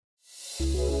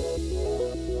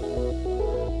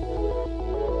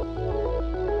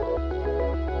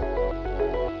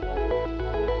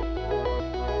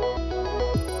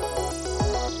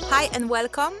Hi and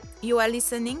welcome. You are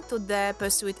listening to the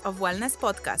Pursuit of Wellness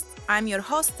podcast. I'm your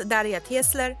host, Daria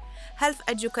Tiesler, health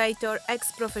educator,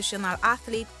 ex-professional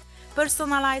athlete,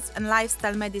 personalized and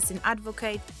lifestyle medicine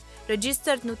advocate,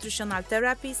 registered nutritional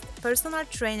therapist, personal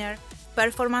trainer,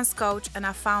 performance coach, and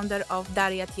a founder of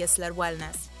Daria Tiesler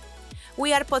Wellness.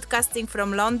 We are podcasting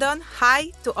from London.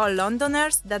 Hi to all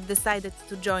Londoners that decided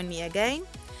to join me again,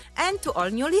 and to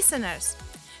all new listeners.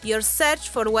 Your search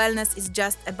for wellness is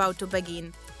just about to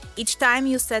begin. Each time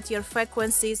you set your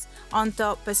frequencies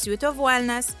onto Pursuit of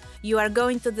Wellness, you are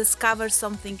going to discover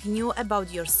something new about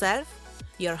yourself,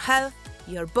 your health,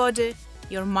 your body,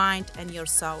 your mind, and your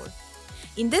soul.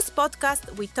 In this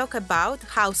podcast, we talk about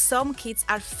how some kids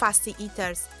are fussy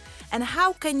eaters and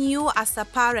how can you as a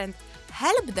parent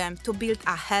help them to build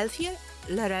a healthier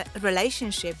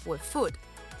relationship with food.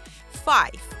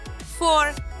 5,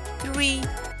 4, 3,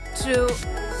 2,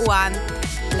 1,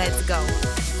 let's go.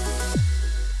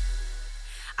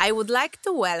 I would like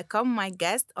to welcome my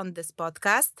guest on this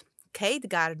podcast, Kate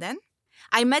Garden.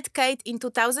 I met Kate in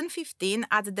 2015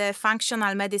 at the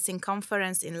Functional Medicine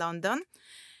Conference in London.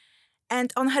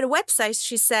 And on her website,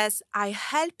 she says, I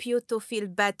help you to feel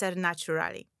better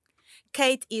naturally.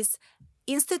 Kate is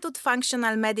Institute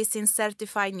Functional Medicine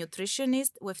certified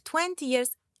nutritionist with 20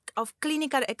 years of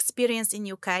clinical experience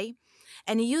in UK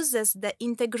and uses the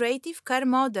integrative care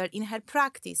model in her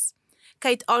practice.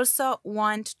 Kate also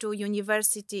went to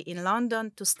university in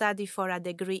London to study for a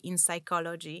degree in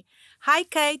psychology. Hi,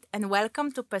 Kate, and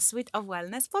welcome to Pursuit of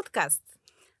Wellness podcast.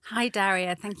 Hi,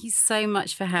 Daria. Thank you so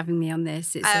much for having me on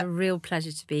this. It's a real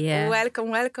pleasure to be here.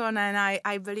 Welcome. And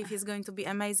I believe it's going to be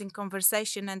an amazing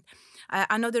conversation. And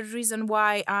another reason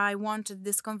why I wanted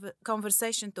this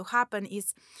conversation to happen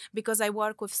is because I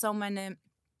work with so many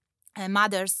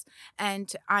mothers,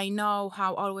 and I know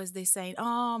how always they say,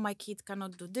 oh, my kid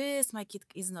cannot do this, my kid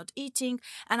is not eating,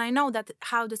 and I know that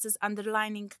how this is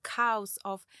underlining cause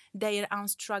of their own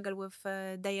struggle with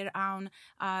their own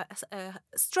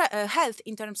health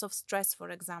in terms of stress, for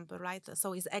example, right?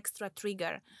 So it's extra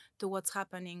trigger to what's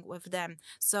happening with them.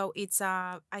 So it's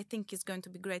I think it's going to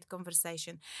be great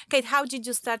conversation. Kate, how did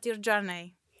you start your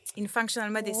journey in functional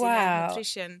medicine and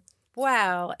nutrition?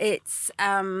 Wow, it's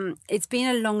been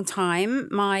a long time.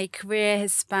 My career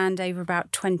has spanned over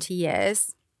about 20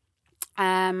 years.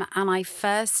 And I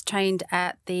first trained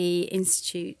at the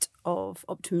Institute of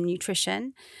Optimum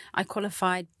Nutrition. I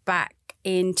qualified back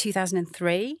in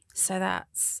 2003, so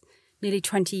that's nearly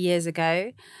 20 years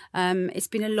ago. It's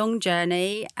been a long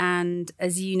journey, and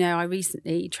as you know, I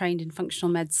recently trained in functional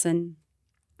medicine.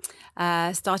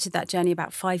 Started that journey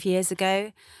about 5 years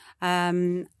ago.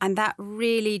 And that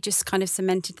really just kind of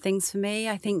cemented things for me.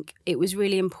 I think it was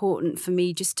really important for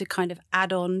me just to kind of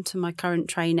add on to my current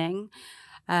training.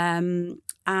 And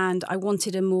I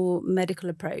wanted a more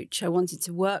medical approach. I wanted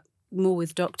to work more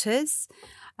with doctors.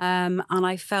 And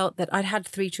I felt that I'd had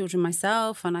 3 children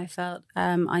myself, and I felt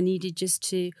I needed just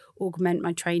to augment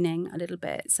my training a little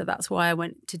bit. So that's why I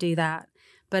went to do that.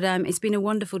 But it's been a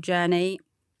wonderful journey.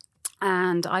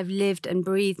 And I've lived and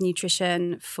breathed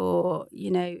nutrition for,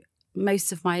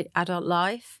 most of my adult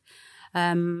life.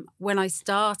 When I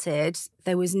started,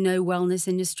 there was no wellness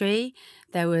industry.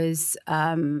 There was,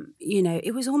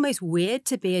 it was almost weird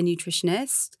to be a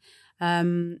nutritionist.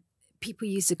 People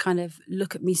used to kind of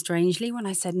look at me strangely when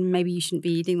I said, maybe you shouldn't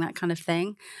be eating that kind of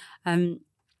thing.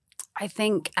 I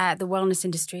think the wellness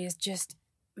industry has just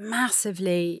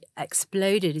massively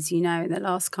exploded, as you know, in the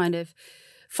last kind of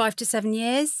 5 to 7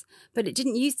 years, but it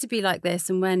didn't used to be like this.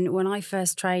 And when I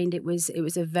first trained, it was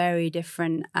a very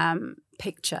different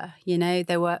picture.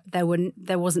 There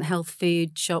wasn't health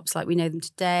food shops like we know them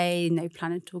today. No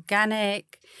Planet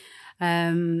Organic,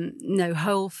 no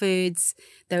Whole Foods.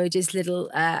 There were just little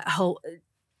health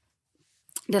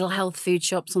food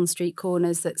shops on street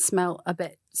corners that smelt a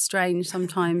bit strange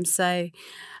sometimes. So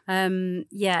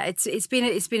it's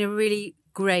been a really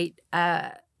great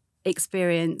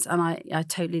experience, and I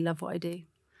totally love what I do.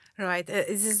 Right,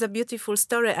 this is a beautiful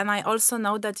story, and I also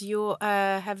know that you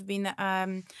have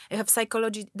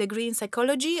psychology degree in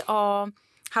psychology, or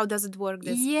how does it work?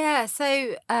 Yeah,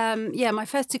 so my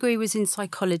first degree was in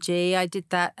psychology. I did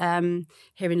that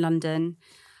here in London,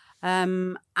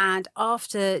 and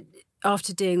after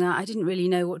doing that, I didn't really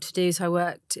know what to do, so I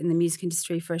worked in the music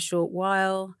industry for a short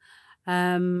while,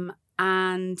 and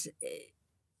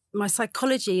my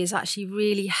psychology has actually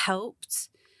really helped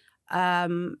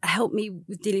me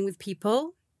with dealing with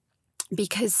people,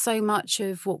 because so much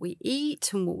of what we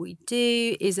eat and what we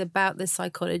do is about the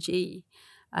psychology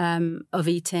of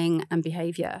eating and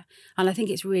behavior. And I think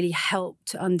it's really helped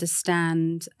to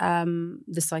understand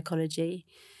the psychology.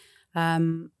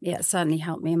 It certainly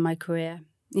helped me in my career.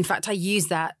 In fact, I use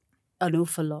that an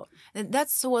awful lot. That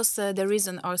was the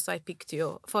reason also I picked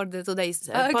you for today's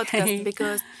Okay. podcast,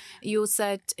 because you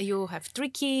said you have 3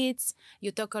 kids,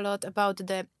 you talk a lot about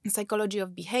the psychology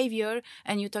of behavior,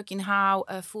 and you talk in how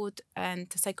food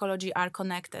and psychology are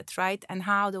connected, right? And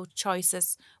how the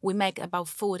choices we make about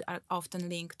food are often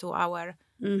linked to our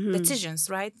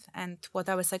decisions, right? And what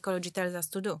our psychology tells us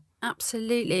to do.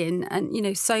 Absolutely.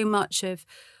 And so much of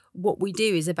what we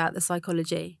do is about the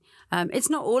psychology. It's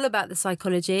not all about the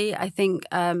psychology. I think,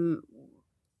 a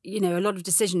lot of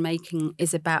decision making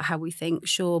is about how we think,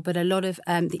 sure, but a lot of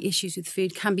the issues with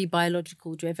food can be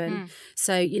biological driven.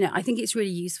 So, I think it's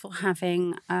really useful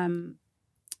having,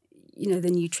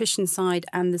 the nutrition side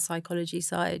and the psychology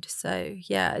side. So,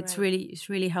 yeah, it's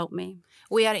really helped me.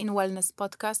 We are in Wellness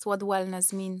Podcast. What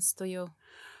wellness means to you?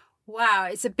 Wow,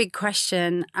 it's a big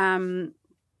question.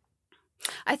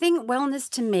 I think wellness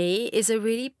to me is a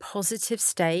really positive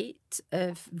state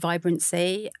of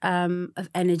vibrancy, of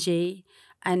energy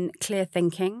and clear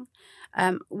thinking.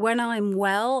 When I'm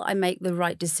well, I make the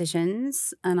right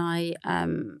decisions and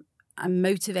I'm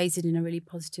motivated in a really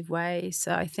positive way.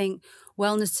 So I think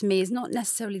wellness to me is not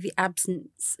necessarily the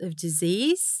absence of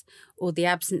disease or the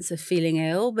absence of feeling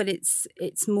ill, but it's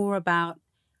more about,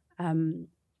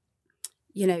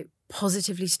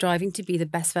 positively striving to be the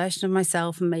best version of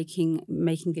myself and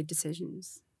making good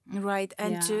decisions. Right.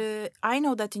 And I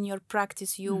know that in your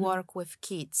practice you work with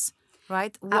kids,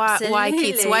 right? Why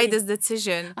kids? Why this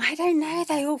decision? I don't know.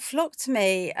 They all flock to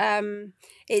me.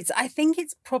 I think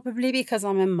it's probably because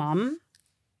I'm a mum.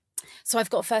 So I've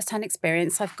got first-hand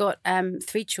experience. I've got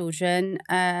 3 children,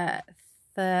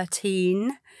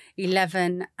 13,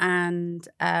 11 and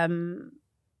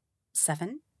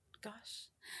 7. Gosh.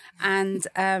 And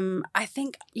I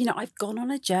think, I've gone on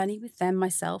a journey with them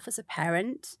myself as a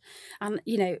parent. And,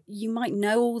 you might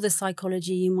know all the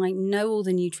psychology, you might know all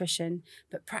the nutrition,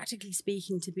 but practically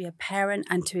speaking, to be a parent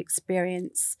and to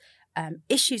experience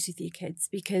issues with your kids,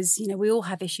 because, we all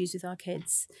have issues with our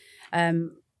kids.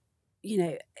 I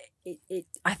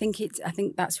think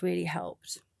that's really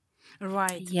helped.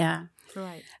 Right. Yeah.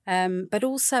 Right. But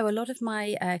also a lot of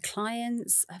my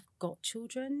clients have got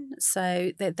children.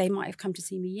 So they might have come to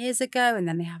see me years ago and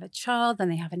then they have a child, then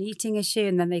they have an eating issue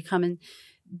and then they come and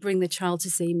bring the child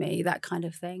to see me, that kind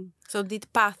of thing. So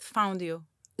did Path found you?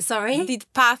 Sorry? Did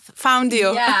Path found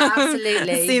you? Yeah,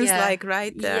 absolutely. Seems like,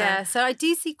 right? Yeah, so I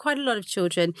do see quite a lot of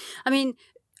children. I mean,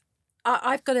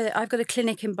 I've got a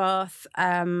clinic in Bath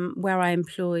where I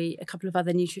employ a couple of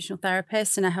other nutritional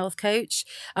therapists and a health coach,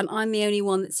 and I'm the only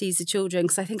one that sees the children,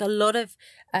 because I think a lot of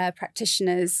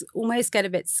practitioners almost get a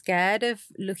bit scared of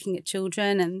looking at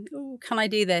children and, oh, can I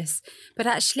do this? But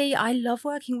actually, I love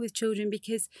working with children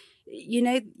because,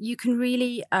 you can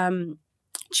really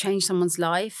change someone's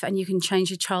life, and you can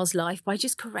change a child's life by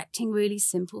just correcting really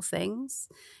simple things,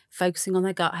 focusing on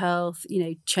their gut health,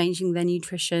 changing their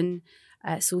nutrition,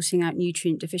 sorting out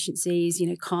nutrient deficiencies,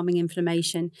 calming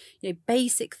inflammation.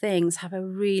 Basic things have a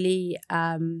really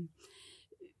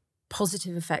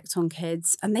positive effect on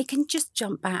kids, and they can just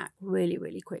jump back really,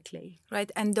 really quickly.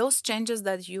 Right. And those changes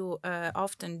that you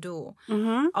often do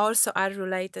also are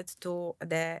related to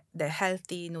the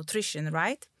healthy nutrition,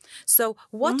 right? So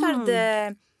what are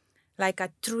the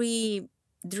three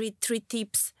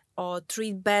tips or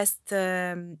 3 best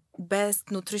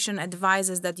nutrition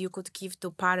advices that you could give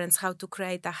to parents, how to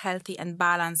create a healthy and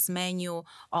balanced menu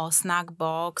or snack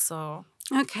box? Or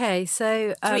okay,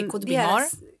 so 3 could be more.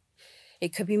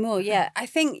 It could be more, yeah. I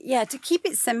think, to keep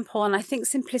it simple, and I think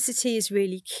simplicity is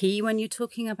really key when you're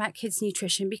talking about kids'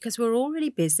 nutrition, because we're all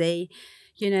really busy.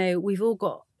 We've all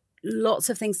got lots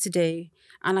of things to do.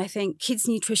 And I think kids'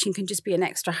 nutrition can just be an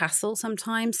extra hassle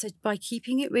sometimes. So by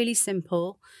keeping it really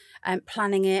simple and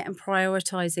planning it and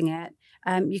prioritizing it,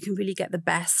 you can really get the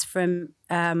best from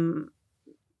the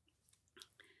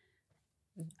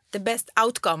best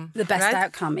outcome. The best right?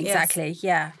 outcome, exactly, yes.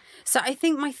 Yeah. So I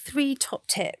think my 3 top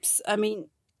tips,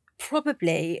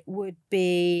 probably would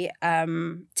be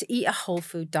to eat a whole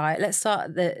food diet. Let's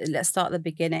start at the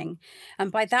beginning.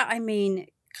 And by that, I mean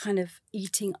kind of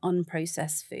eating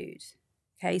unprocessed food.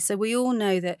 Okay, so we all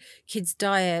know that kids'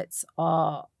 diets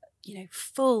are,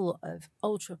 full of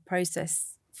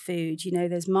ultra-processed food.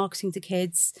 There's marketing to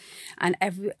kids, and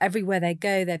everywhere they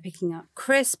go, they're picking up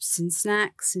crisps and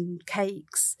snacks and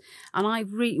cakes. And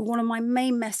one of my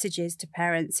main messages to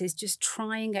parents is just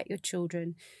try and get your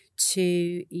children to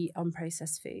eat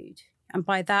unprocessed food. And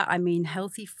by that, I mean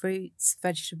healthy fruits,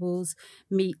 vegetables,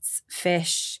 meats,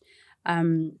 fish,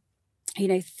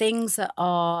 things that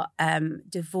are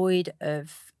devoid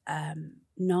of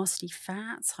nasty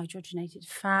fats, hydrogenated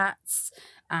fats,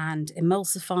 and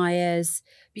emulsifiers,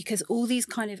 because all these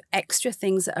kind of extra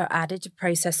things that are added to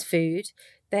processed food,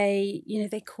 they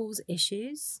cause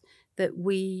issues that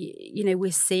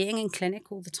we're seeing in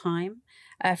clinic all the time.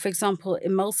 For example,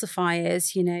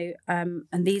 emulsifiers,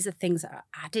 and these are things that are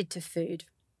added to food.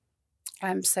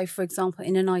 So, for example,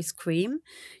 in an ice cream,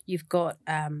 you've got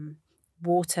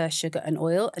water, sugar, and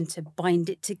oil, and to bind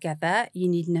it together, you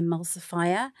need an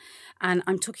emulsifier. And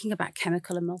I'm talking about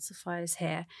chemical emulsifiers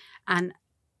here. And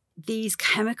these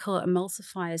chemical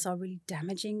emulsifiers are really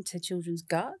damaging to children's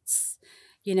guts.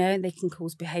 They can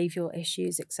cause behavioral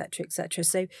issues, et cetera.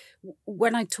 So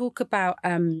when I talk about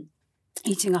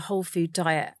eating a whole food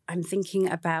diet, I'm thinking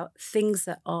about things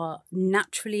that are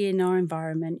naturally in our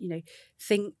environment,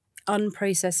 think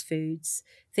unprocessed foods,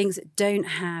 things that don't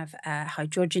have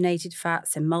hydrogenated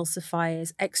fats,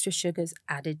 emulsifiers, extra sugars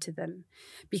added to them,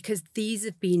 because these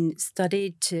have been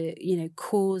studied to,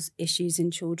 cause issues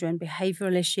in children,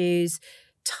 behavioral issues,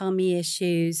 tummy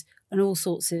issues, and all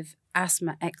sorts of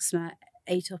asthma, eczema,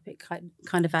 atopic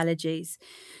kind of allergies.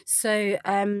 So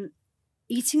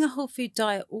eating a whole food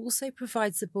diet also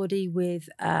provides the body with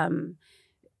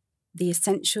the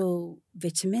essential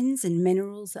vitamins and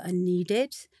minerals that are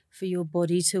needed for your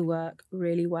body to work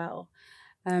really well.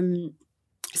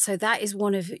 So that is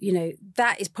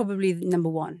that is probably number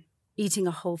one, eating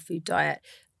a whole food diet.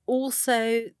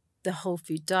 Also, the whole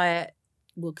food diet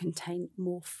will contain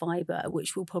more fiber,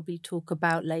 which we'll probably talk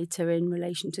about later in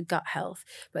relation to gut health,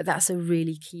 but that's a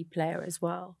really key player as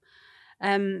well.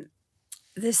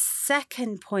 The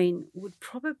second point would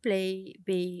probably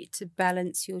be to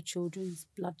balance your children's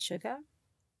blood sugar.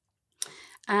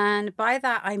 And by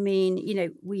that, I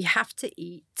mean, we have to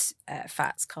eat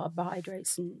fats,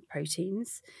 carbohydrates, and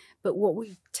proteins. But what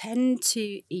we tend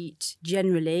to eat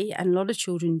generally, and a lot of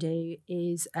children do,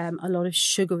 is a lot of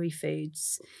sugary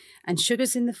foods. And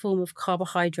sugars in the form of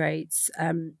carbohydrates.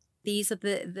 These are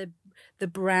the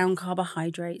brown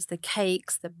carbohydrates, the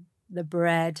cakes, the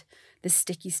bread, the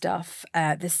sticky stuff,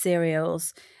 the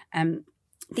cereals.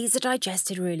 These are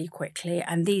digested really quickly,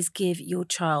 and these give your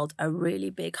child a really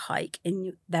big hike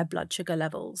in their blood sugar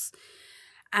levels.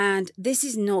 And this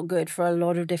is not good for a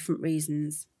lot of different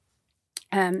reasons.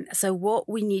 So what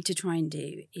we need to try and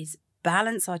do is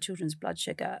balance our children's blood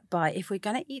sugar by, if we're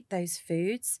going to eat those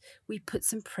foods, we put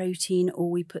some protein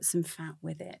or we put some fat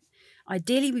with it.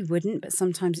 Ideally, we wouldn't, but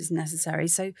sometimes it's necessary.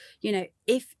 So,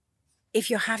 if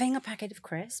you're having a packet of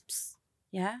crisps,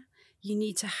 you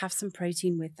need to have some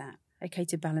protein with that. Okay,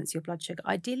 to balance your blood sugar.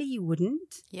 Ideally, you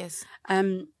wouldn't. Yes.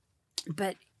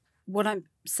 But what I'm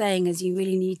saying is you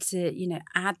really need to,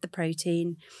 add the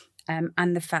protein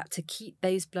and the fat to keep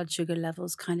those blood sugar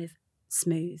levels kind of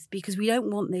smooth, because we don't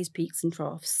want those peaks and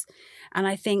troughs. And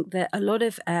I think that a lot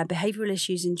of behavioral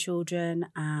issues in children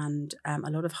and a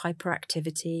lot of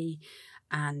hyperactivity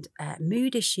and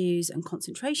mood issues and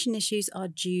concentration issues are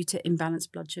due to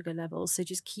imbalanced blood sugar levels. So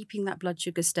just keeping that blood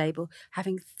sugar stable,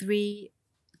 having 3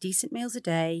 decent meals a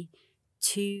day,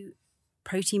 2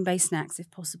 protein-based snacks if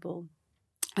possible,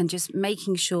 and just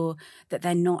making sure that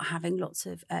they're not having lots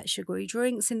of sugary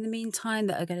drinks in the meantime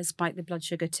that are going to spike the blood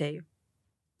sugar too.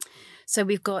 So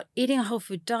we've got eating a whole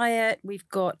food diet, we've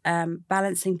got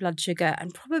balancing blood sugar,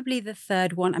 and probably the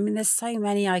third one, I mean, there's so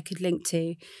many I could link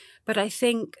to, but I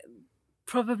think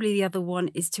probably the other one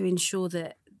is to ensure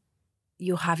that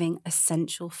you're having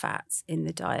essential fats in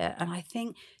the diet. And I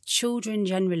think children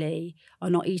generally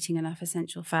are not eating enough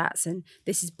essential fats. And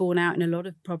this is borne out in a lot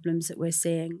of problems that we're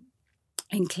seeing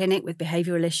in clinic with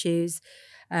behavioral issues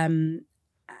and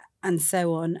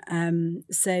so on.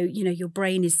 So, your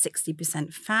brain is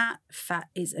 60% fat. Fat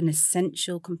is an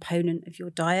essential component of your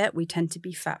diet. We tend to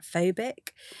be fat phobic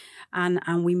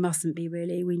and we mustn't be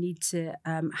really. We need to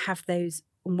have those.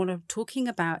 And what I'm talking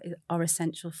about are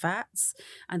essential fats,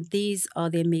 and these are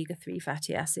the omega-3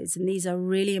 fatty acids, and these are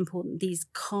really important. These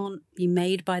can't be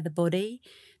made by the body.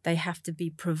 They have to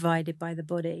be provided by the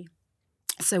body.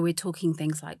 So we're talking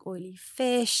things like oily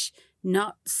fish,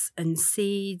 nuts and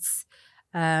seeds,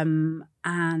 and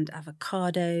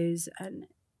avocados and,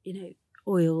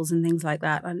 oils and things like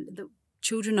that. And the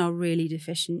children are really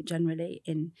deficient generally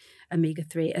in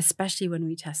omega-3, especially when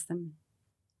we test them.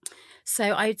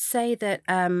 So I'd say that,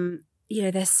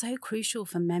 they're so crucial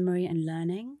for memory and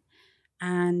learning.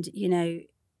 And,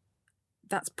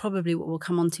 that's probably what we'll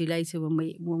come on to later when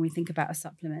we think about a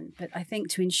supplement. But I think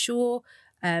to ensure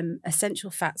essential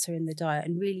fats are in the diet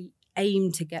and really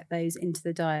aim to get those into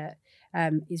the diet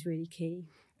is really key.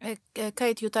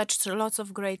 Kate, you touched lots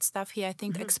of great stuff here. I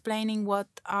think explaining what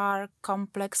are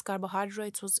complex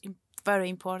carbohydrates was very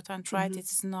important, right? Mm-hmm.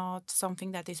 It's not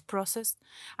something that is processed.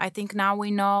 I think now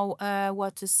we know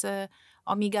what is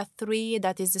omega-3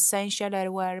 that is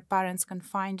essential, where parents can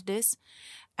find this.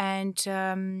 And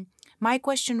my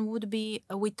question would be,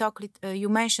 you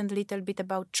mentioned a little bit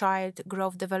about child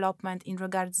growth development in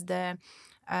regards the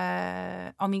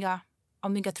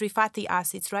omega-3 fatty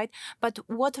acids, right? But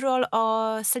what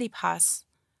role sleep has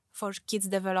for kids'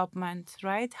 development,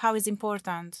 right? How is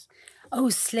important? Oh,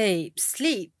 sleep.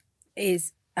 Sleep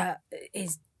is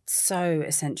so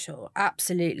essential.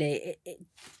 Absolutely.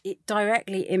 It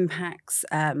directly impacts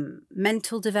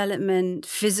mental development,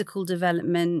 physical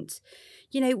development.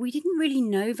 We didn't really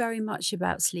know very much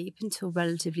about sleep until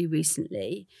relatively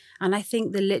recently. And I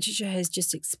think the literature has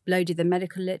just exploded. The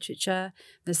medical literature,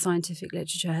 the scientific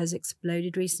literature has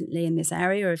exploded recently in this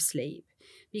area of sleep,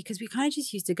 because we kind of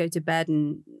just used to go to bed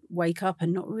and wake up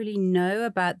and not really know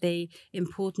about the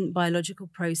important biological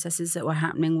processes that were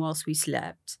happening whilst we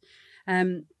slept.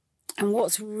 And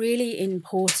what's really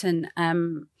important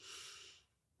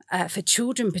for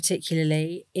children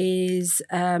particularly is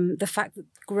the fact that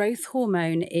growth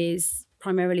hormone is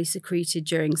primarily secreted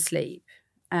during sleep.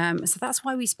 So that's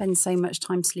why we spend so much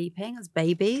time sleeping as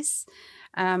babies.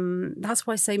 That's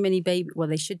why so many they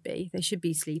should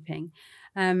be sleeping.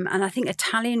 And I think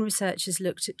Italian researchers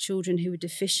looked at children who were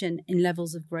deficient in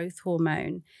levels of growth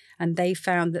hormone, and they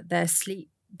found that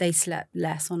they slept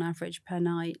less on average per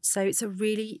night. So it's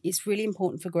really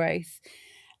important for growth.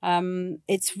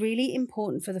 It's really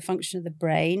important for the function of the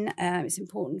brain. It's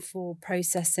important for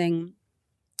processing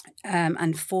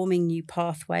and forming new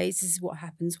pathways. This is what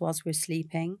happens whilst we're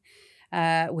sleeping.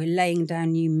 We're laying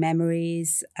down new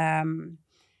memories.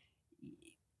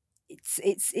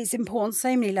 It's important on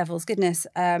so many levels. Goodness,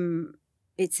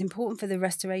 it's important for the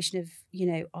restoration of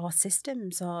our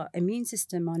systems, our immune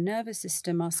system, our nervous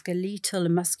system, our skeletal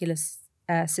and muscular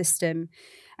system,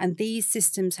 and these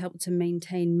systems help to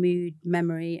maintain mood,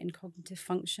 memory, and cognitive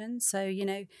function. So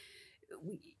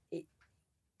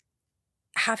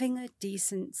having a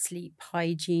decent sleep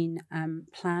hygiene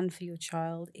plan for your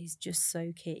child is just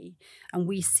so key. And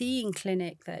we see in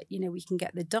clinic that, we can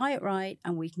get the diet right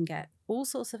and we can get all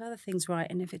sorts of other things right.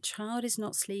 And if a child is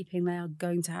not sleeping, they are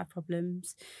going to have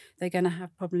problems. They're going to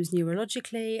have problems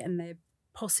neurologically, and they're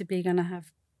possibly going to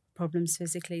have problems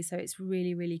physically. So it's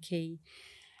really, really key.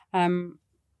 And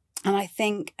I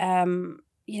think, I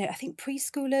think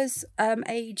preschoolers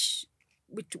age,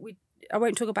 I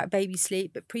won't talk about baby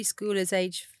sleep, but preschoolers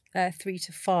age 3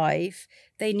 to 5,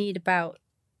 they need about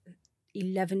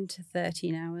 11 to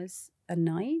 13 hours a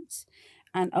night.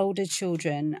 And older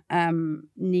children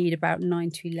need about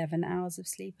 9 to 11 hours of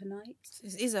sleep a night.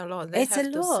 It is a lot. It's a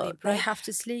lot. Sleep, right? They have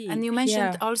to sleep. And you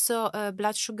mentioned also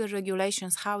blood sugar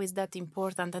regulations. How is that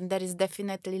important? And there is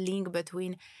definitely a link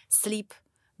between sleep,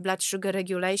 blood sugar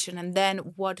regulation, and then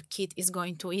what kid is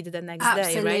going to eat the next day,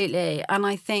 right? Absolutely. And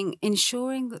I think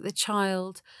ensuring that the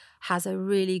child has a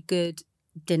really good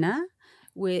dinner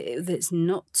that's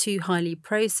not too highly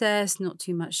processed, not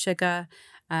too much sugar,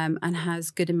 and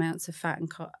has good amounts of fat and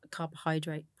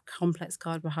carbohydrate, complex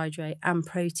carbohydrate and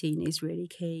protein is really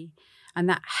key. And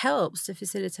that helps to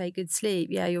facilitate good sleep.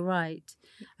 Yeah, you're right.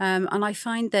 And I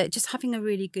find that just having a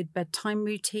really good bedtime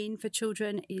routine for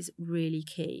children is really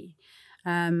key.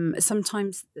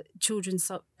 Sometimes children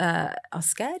are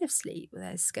scared of sleep.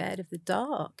 They're scared of the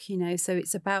dark, so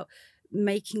it's about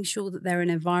making sure that they're in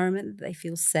an environment that they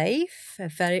feel safe,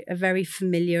 a very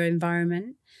familiar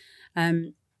environment.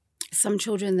 Some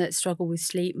children that struggle with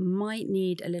sleep might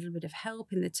need a little bit of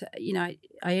help I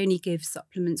only give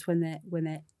supplements when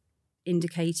they're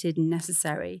indicated and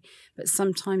necessary, but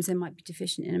sometimes they might be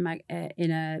deficient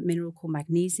in a mineral called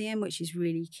magnesium, which is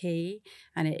really key,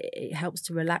 and it helps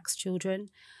to relax children.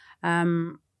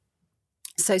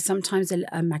 So sometimes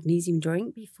a magnesium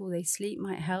drink before they sleep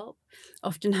might help.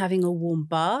 Often having a warm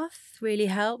bath really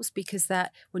helps, because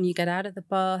that when you get out of the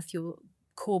bath, your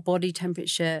core body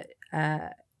temperature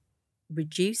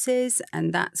reduces,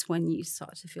 and that's when you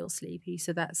start to feel sleepy.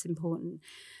 So that's important.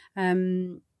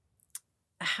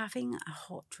 Having a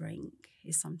hot drink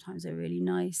is sometimes a really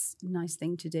nice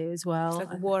thing to do as well. It's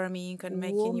like warming and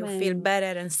making you feel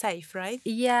better and safe, right?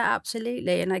 Yeah,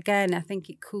 absolutely. And again, I think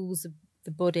it cools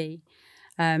the body.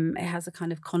 It has a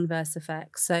kind of converse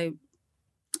effect. So,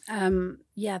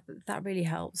 that really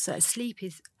helps. So sleep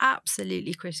is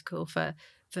absolutely critical for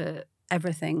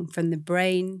everything, from the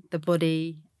brain, the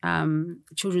body,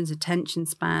 children's attention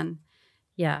span.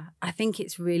 Yeah, I think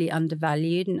it's really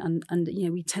undervalued, and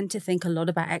we tend to think a lot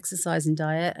about exercise and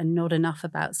diet and not enough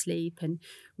about sleep and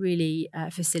really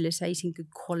facilitating good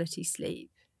quality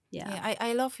sleep. Yeah,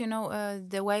 I love,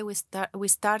 the way we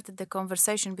started the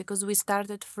conversation, because we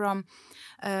started from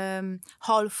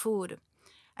whole food.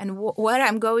 And where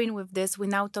I'm going with this, we're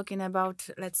now talking about,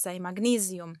 let's say,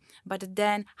 magnesium, but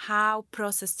then how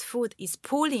processed food is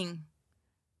pulling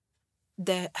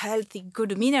the healthy,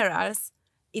 good minerals.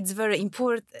 It's very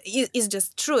important. It's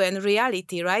just true and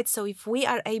reality, right? So if we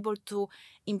are able to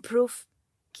improve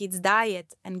kids'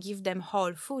 diet and give them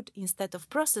whole food instead of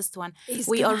processed one,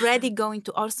 we already going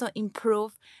to also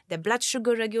improve the blood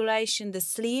sugar regulation, the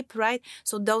sleep, right?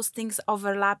 So those things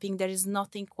overlapping. There is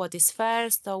nothing what is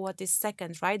first or what is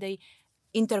second, right? They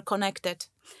interconnected.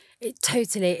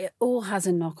 It all has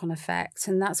a knock-on effect.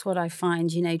 And that's what I find,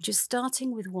 just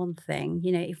starting with one thing,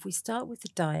 if we start with the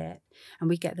diet and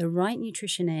we get the right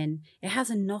nutrition in, it has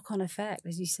a knock-on effect,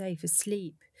 as you say, for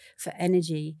sleep, for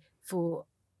energy, for,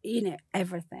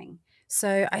 everything.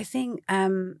 So I think,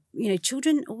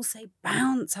 children also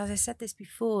bounce, as I said this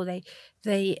before,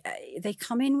 they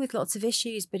come in with lots of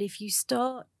issues, but if you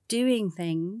start doing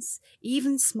things,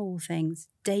 even small things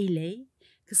daily,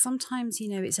 because sometimes,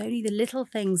 it's only the little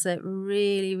things that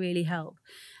really, really help.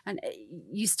 And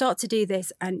you start to do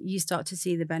this and you start to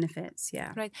see the benefits.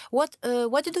 Yeah. Right. What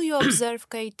do you observe,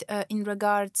 Kate, in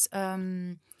regards,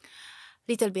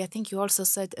 little bit, I think you also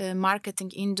said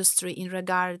marketing industry in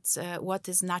regards what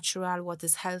is natural, what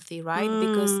is healthy, right?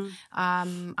 Because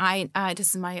I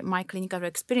this is my clinical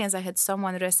experience. I had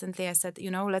someone recently, I said,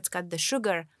 let's cut the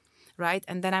sugar, right?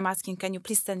 And then I'm asking, can you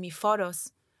please send me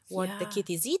photos what the kid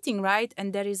is eating, right?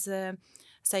 And there is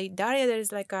say, Daria, there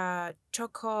is like a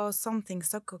choco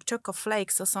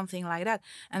flakes or something like that.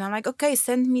 And I'm like, okay,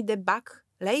 send me the back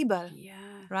label. Yeah.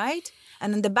 Right?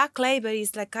 And then the back label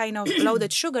is like kind of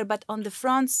loaded sugar, but on the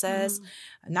front says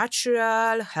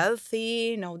natural,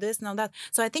 healthy, no this, no that.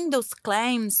 So I think those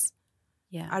claims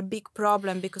are a big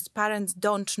problem because parents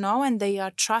don't know and they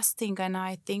are trusting. And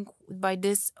I think by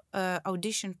this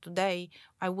audition today,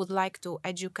 I would like to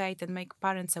educate and make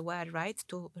parents aware, right,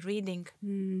 to reading.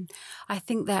 I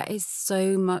think there is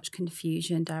so much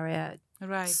confusion, Daria.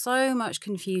 Right. So much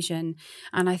confusion.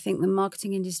 And I think the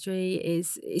marketing industry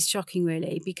is shocking,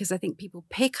 really, because I think people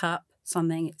pick up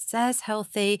something, it says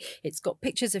healthy, it's got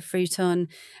pictures of fruit on,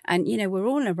 and, we're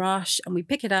all in a rush and we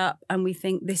pick it up and we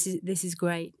think this is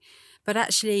great. But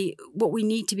actually, what we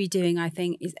need to be doing, I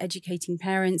think, is educating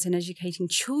parents and educating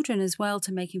children as well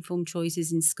to make informed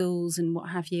choices in schools and what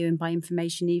have you, and by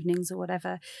information evenings or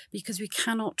whatever, because we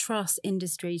cannot trust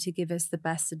industry to give us the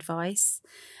best advice.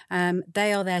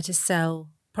 They are there to sell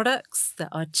products that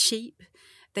are cheap.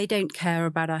 They don't care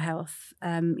about our health.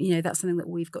 That's something that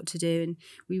we've got to do, and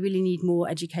we really need more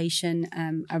education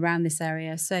around this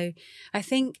area. So I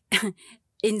think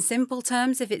in simple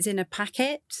terms, if it's in a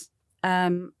packet,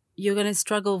 you're going to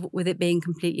struggle with it being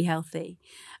completely healthy.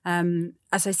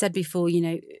 As I said before,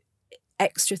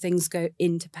 extra things go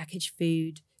into packaged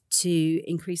food to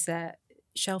increase their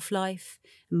shelf life,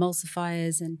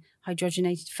 emulsifiers and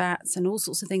hydrogenated fats and all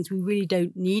sorts of things we really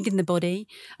don't need in the body,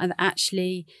 and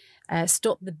actually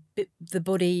stop the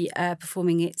body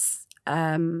performing its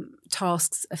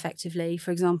tasks effectively. For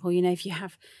example, if you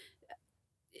have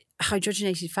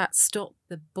hydrogenated fats, stop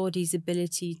the body's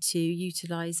ability to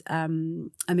utilize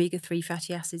omega-3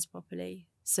 fatty acids properly.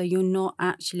 So you're not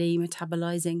actually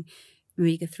metabolizing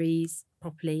omega-3s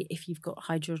properly if you've got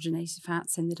hydrogenated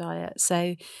fats in the diet.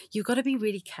 So you've got to be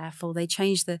really careful. They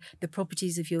change the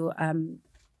properties of your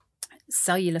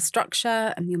cellular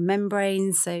structure and your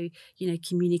membranes. So,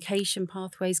 communication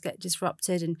pathways get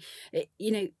disrupted. And,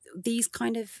 these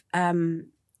kind of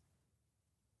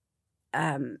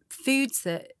foods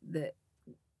that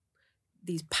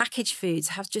these packaged foods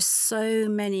have just so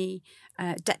many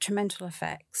detrimental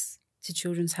effects to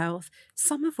children's health,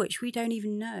 some of which we don't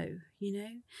even know,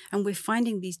 and we're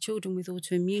finding these children with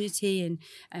autoimmunity and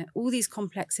all these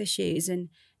complex issues. And,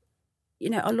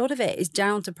 a lot of it is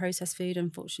down to processed food,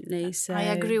 unfortunately. So I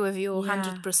agree with you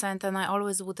 100%. And I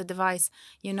always would advise,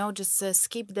 just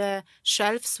skip the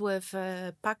shelves with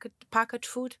packaged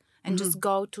food and just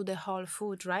go to the whole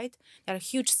food, right? There are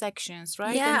huge sections,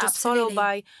 right? Yeah, and just absolutely. follow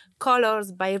by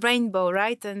colors, by rainbow,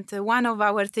 right? And one of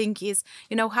our thing is,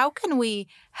 how can we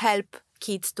help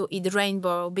kids to eat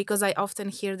rainbow? Because I often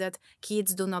hear that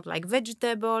kids do not like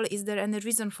vegetable. Is there any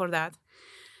reason for that?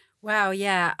 Wow,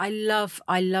 yeah, I love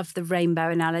the rainbow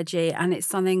analogy, and it's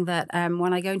something that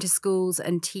when I go into schools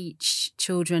and teach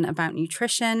children about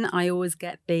nutrition, I always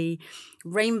get the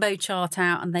rainbow chart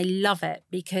out, and they love it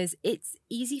because it's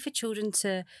easy for children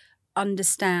to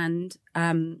understand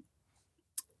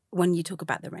when you talk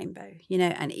about the rainbow,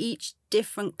 and each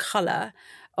different color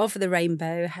of the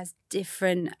rainbow has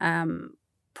different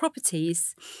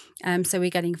properties. So we're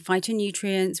getting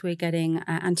phytonutrients, we're getting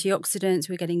antioxidants,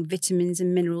 we're getting vitamins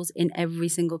and minerals in every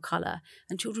single colour.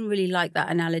 And children really like that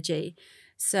analogy.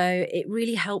 So it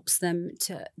really helps them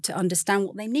to understand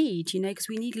what they need, because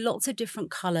we need lots of different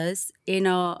colours in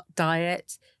our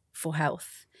diet for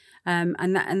health.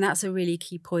 And that's a really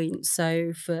key point.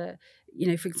 So for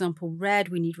example, red,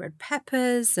 we need red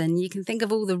peppers, and you can think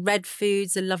of all the red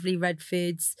foods, the lovely red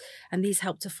foods, and these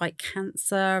help to fight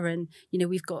cancer. And,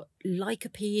 we've got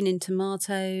lycopene in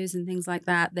tomatoes and things like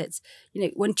that. That's,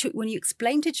 when you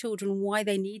explain to children why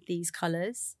they need these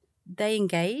colours, they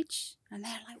engage and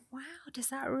they're like, wow, does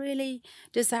that really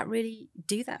do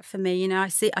that for me? I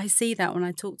see that when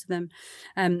I talk to them.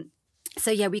 So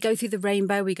yeah, we go through the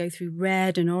rainbow, we go through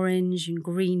red and orange and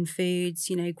green foods.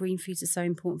 Green foods are so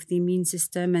important for the immune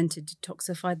system and to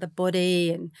detoxify the body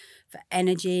and for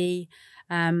energy.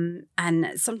 And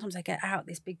sometimes I get out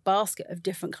this big basket of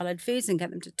different coloured foods and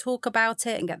get them to talk about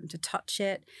it and get them to touch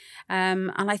it.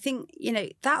 And I think,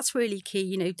 that's really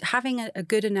key, having a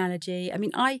good analogy. I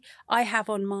mean, I have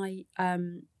on my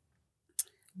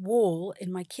wall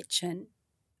in my kitchen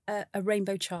a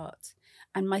rainbow chart.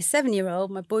 And my 7-year-old,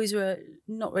 my boys were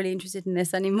not really interested in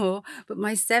this anymore, but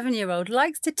my 7-year-old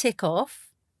likes to tick off,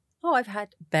 I've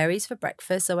had berries for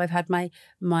breakfast, so I've had my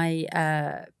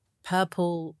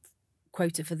purple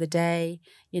quota for the day,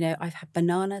 I've had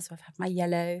bananas, so I've had my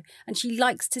yellow, and she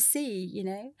likes to see,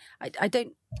 I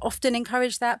don't often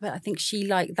encourage that, but I think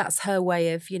that's her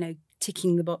way of,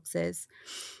 ticking the boxes.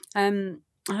 And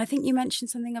I think you mentioned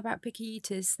something about picky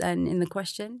eaters then in the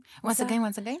question. Once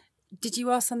again. Did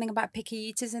you ask something about picky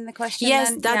eaters in the question? Yes,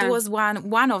 then? that was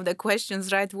one of the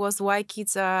questions, right? Was why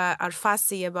kids are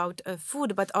fussy about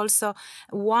food, but also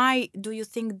why do you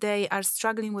think they are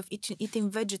struggling with eating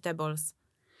vegetables,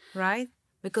 right?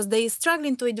 Because they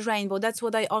struggling to eat rainbow. That's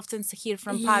what I often hear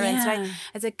from parents, right?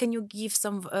 It's like, can you give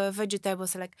some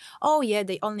vegetables? Like, oh yeah,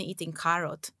 they only eating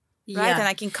carrot, right? And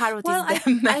like in carrot is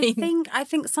the main. I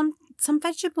think some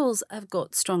vegetables have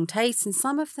got strong taste and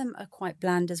some of them are quite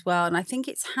bland as well. And I think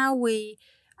it's how we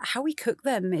cook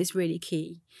them is really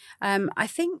key.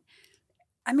 There's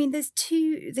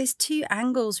two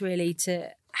angles really to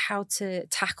how to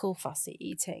tackle fussy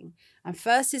eating. And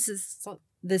first is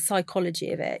the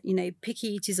psychology of it. Picky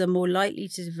eaters are more likely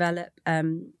to develop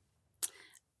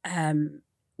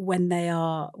when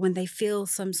they feel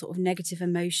some sort of negative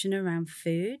emotion around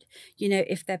food.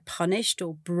 If they're punished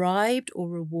or bribed or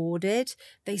rewarded,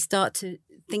 they start to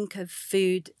think of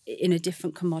food in a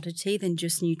different commodity than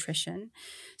just nutrition.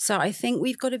 So I think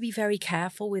we've got to be very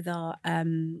careful with our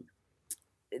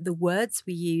the words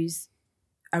we use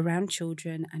around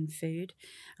children and food.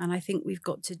 And I think we've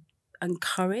got to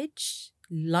encourage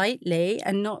lightly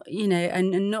and not,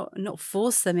 and not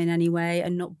force them in any way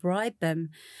and not bribe them.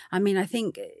 I mean, I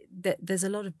think that there's a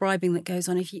lot of bribing that goes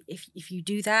on. If you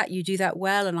do that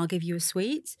well, and I'll give you a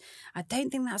sweet. I don't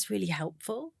think that's really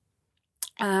helpful.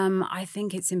 I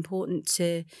think it's important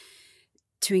to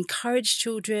encourage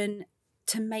children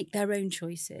to make their own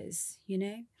choices,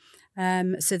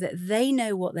 so that they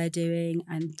know what they're doing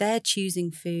and they're choosing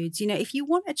foods. If you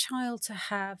want a child to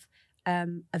have a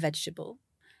vegetable,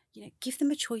 give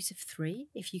them a choice of 3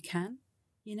 if you can.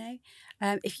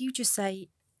 If you just say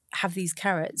have these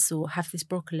carrots or have this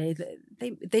broccoli,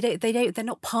 they're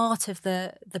not part of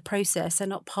the process. They're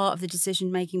not part of the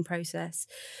decision making process.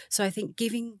 So I think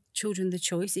giving children the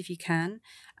choice if you can,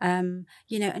 and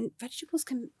vegetables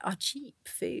are cheap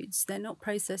foods. They're not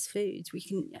processed foods. We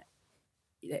can,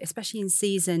 especially in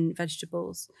season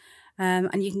vegetables,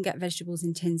 and you can get vegetables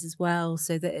in tins as well.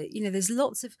 So that there's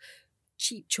lots of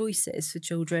cheap choices for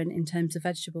children in terms of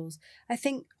vegetables. I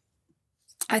think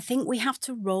we have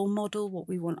to role model what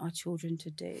we want our children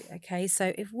to do. Okay,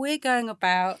 so if we're going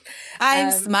about,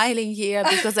 I'm smiling here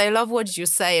because I love what you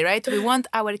say. Right, we want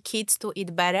our kids to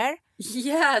eat better.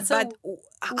 Yeah, so but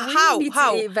how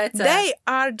eat better. They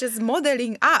are just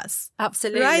modeling us.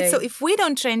 Absolutely, right. So if we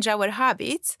don't change our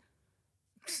habits,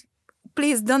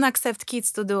 please don't accept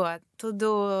kids to do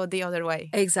the other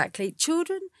way. Exactly,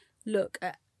 children look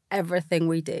at everything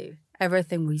we do,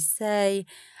 everything we say,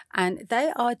 and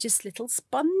they are just little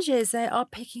sponges. They are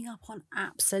picking up on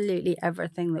absolutely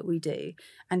everything that we do,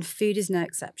 and food is no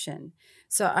exception.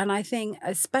 So, and I think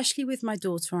especially with my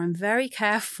daughter, I'm very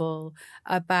careful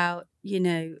about,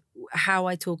 how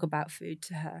I talk about food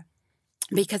to her,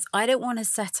 because I don't want to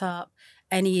set up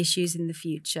any issues in the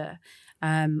future.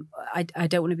 I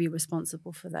don't want to be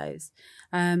responsible for those.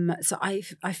 So I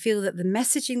feel that the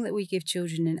messaging that we give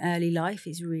children in early life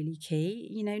is really key.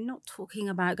 Not talking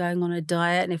about going on a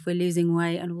diet and if we're losing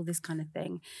weight and all this kind of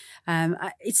thing.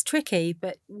 It's tricky,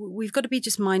 but we've got to be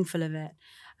just mindful of it.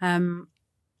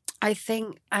 I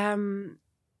think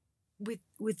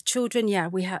with children,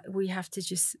 we have to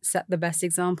just set the best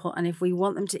example. And if we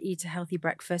want them to eat a healthy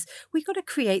breakfast, we got to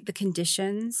create the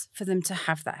conditions for them to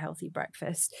have that healthy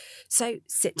breakfast. So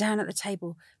sit down at the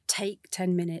table, take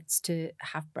 10 minutes to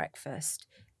have breakfast.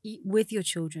 Eat with your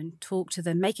children, talk to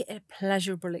them, make it a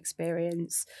pleasurable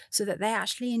experience so that they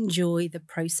actually enjoy the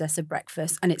process of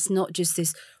breakfast. And it's not just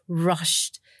this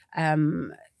rushed,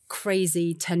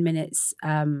 crazy 10 minutes,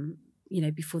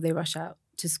 before they rush out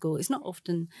to school. It's not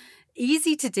often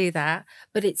easy to do that,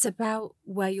 but it's about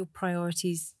where your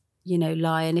priorities,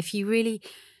 lie. And if you really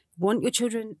want your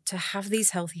children to have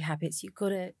these healthy habits, you've got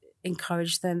to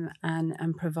encourage them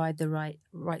and provide the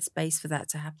right space for that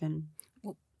to happen.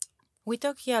 We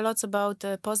talk here a lot about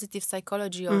positive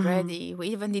psychology already. We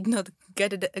even did not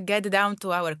get down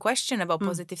to our question about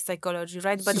positive psychology,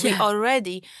 right? But we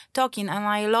already talking, and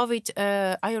I love it.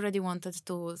 I already wanted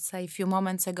to say a few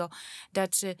moments ago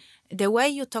that the way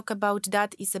you talk about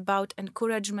that is about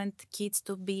encouragement kids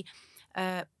to be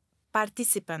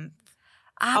participant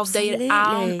of their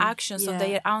own actions, of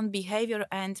their own behavior,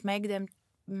 and make them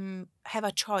have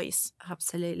a choice.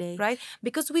 Absolutely. Right?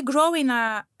 Because we grow in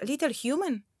a little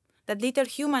human. That little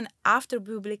human after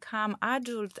we become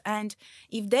adult, and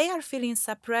if they are feeling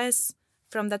suppressed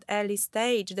from that early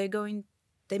stage, they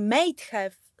may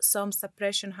have some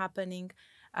suppression happening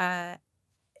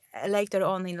later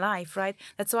on in life, right?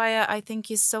 That's why I think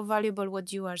it's so valuable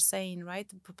what you are saying,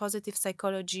 right? Positive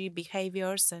psychology,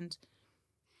 behaviors, and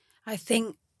I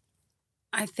think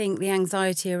the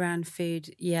anxiety around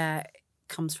food,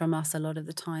 comes from us a lot of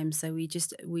the time. So we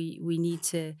need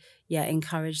to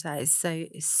encourage that.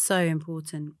 It's so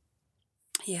important.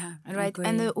 Yeah, right.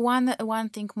 And one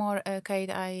thing more,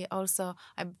 Kate,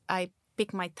 I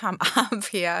pick my thumb up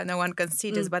here. No one can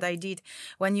see this, but I did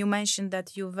when you mentioned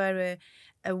that you're very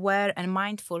aware and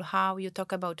mindful how you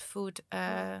talk about food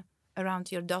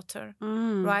around your daughter,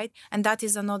 right? And that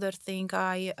is another thing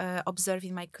I observe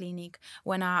in my clinic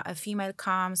when a female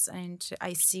comes and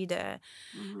I see the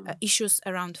issues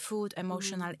around food,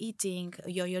 emotional eating,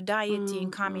 your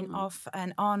dieting, coming off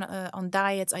and on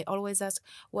diets. I always ask,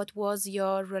 what was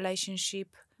your relationship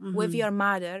with your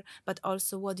mother, but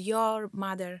also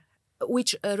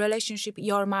which relationship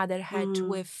your mother had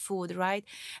with food, right?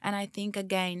 And I think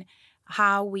again,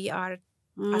 how we are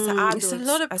as adults, it's a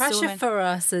lot of pressure for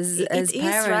us as parents. It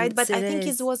is, right? But I think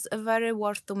it was very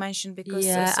worth to mention because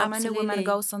so many women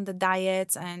goes on the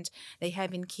diets and they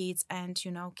having kids, and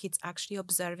kids actually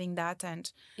observing that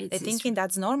and they're thinking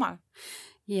that's normal.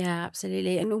 Yeah,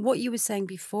 absolutely. And what you were saying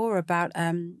before about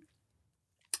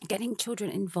getting children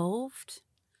involved,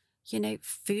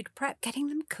 food prep, getting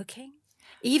them cooking,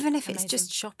 even if it's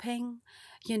just shopping,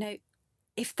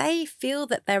 if they feel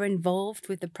that they're involved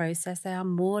with the process, they are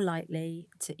more likely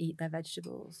to eat their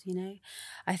vegetables,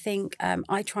 I think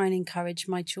I try and encourage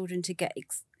my children to get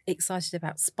excited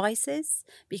about spices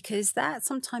because that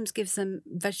sometimes gives them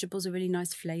vegetables a really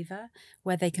nice flavour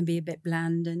where they can be a bit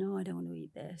bland and, I don't want to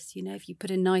eat this. If you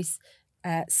put a nice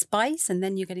spice and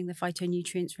then you're getting the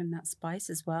phytonutrients from that spice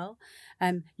as well.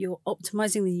 You're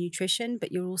optimizing the nutrition,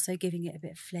 but you're also giving it a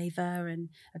bit of flavor and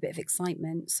a bit of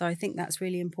excitement. So I think that's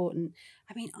really important.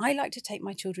 I mean, I like to take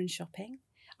my children shopping.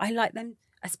 I like them,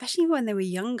 especially when they were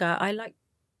younger, I like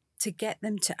to get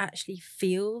them to actually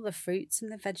feel the fruits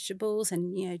and the vegetables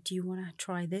and, do you want to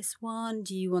try this one?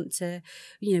 Do you want to,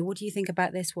 what do you think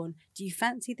about this one? Do you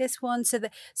fancy this one? So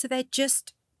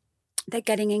they're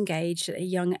getting engaged at a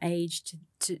young age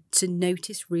to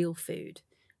notice real food,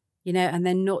 and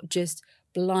they're not just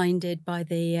blinded by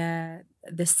the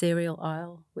cereal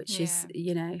aisle, which is,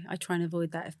 I try and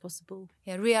avoid that if possible.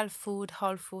 Yeah, real food,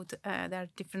 whole food. There are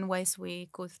different ways we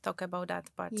could talk about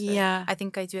that, but I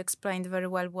think you explained very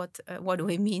well what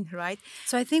we mean, right?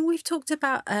 So I think we've talked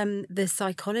about the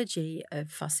psychology of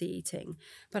fussy eating,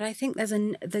 but I think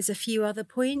there's a few other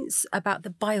points about the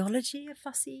biology of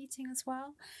fussy eating as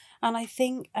well. And I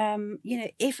think,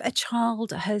 if a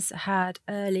child has had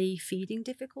early feeding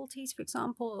difficulties, for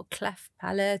example, or cleft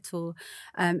palate, or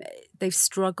they've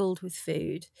struggled with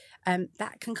food,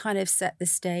 that can kind of set the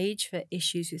stage for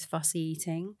issues with fussy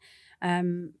eating.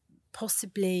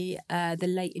 Possibly the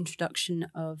late introduction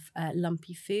of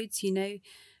lumpy foods,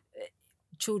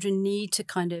 children need to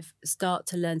kind of start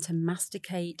to learn to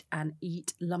masticate and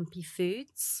eat lumpy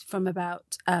foods from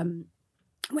about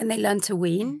when they learn to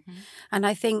wean. And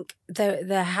I think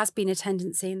there has been a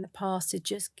tendency in the past to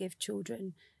just give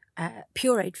children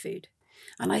pureed food.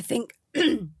 And I think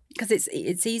because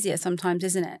it's easier sometimes,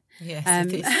 isn't it? Yes,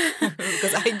 it is.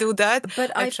 Because I do that.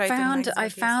 But I found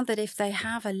that if they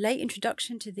have a late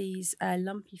introduction to these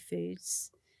lumpy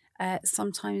foods,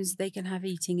 sometimes they can have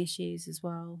eating issues as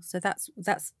well. So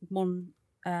that's one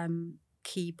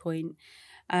key point.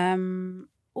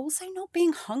 Also, not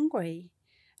being hungry.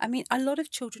 I mean, a lot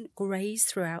of children graze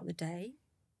throughout the day.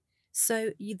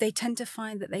 So they tend to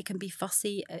find that they can be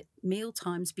fussy at meal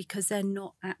times because they're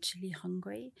not actually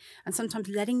hungry. And sometimes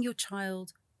letting your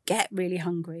child get really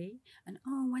hungry and,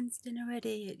 oh, when's dinner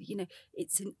ready? You know,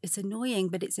 it's annoying,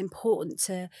 but it's important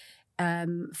to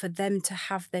for them to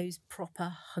have those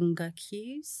proper hunger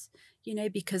cues, you know,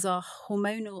 because our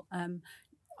hormonal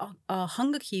our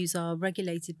hunger cues are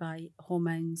regulated by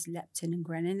hormones leptin and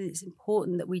ghrelin, and it's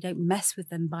important that we don't mess with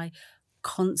them by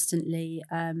constantly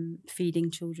feeding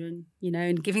children, you know,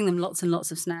 and giving them lots and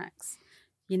lots of snacks,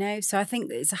 you know. So I think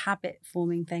that it's a habit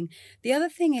forming thing. The other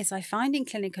thing is I find in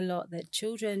clinic a lot that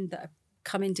children that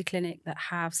come into clinic that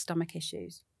have stomach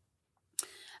issues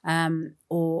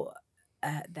or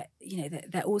that, you know,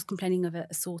 they're always complaining of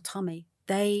a sore tummy,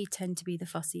 they tend to be the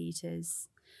fussy eaters.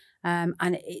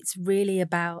 And it's really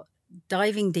about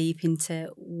diving deep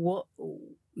into what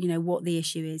the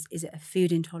issue is. Is it a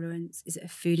food intolerance? Is it a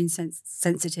food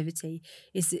sensitivity?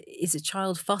 Is a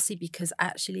child fussy because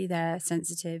actually they're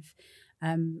sensitive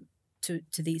to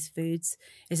these foods?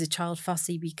 Is a child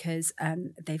fussy because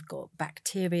they've got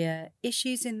bacteria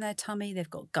issues in their tummy? They've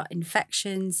got gut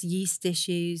infections, yeast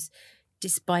issues,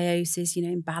 dysbiosis, you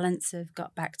know, imbalance of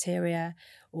gut bacteria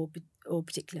or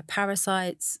particular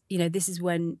parasites. You know, this is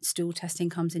when stool testing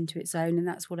comes into its own, and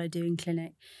that's what I do in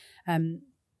clinic. You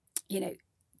know,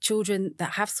 children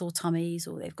that have sore tummies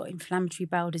or they've got inflammatory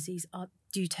bowel disease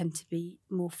do tend to be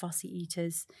more fussy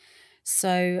eaters.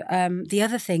 So the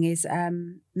other thing is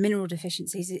mineral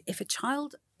deficiencies. If a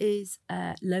child is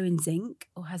low in zinc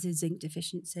or has a zinc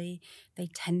deficiency, they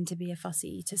tend to be a fussy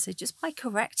eater. So just by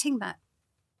correcting that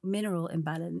mineral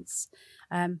imbalance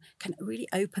can really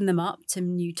open them up to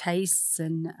new tastes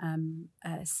and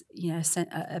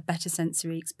a better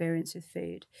sensory experience with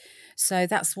food. So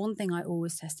that's one thing I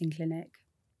always test in clinic.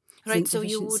 Right. So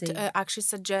you would actually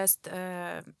suggest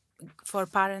for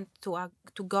parents to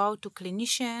go to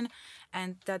clinician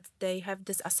and that they have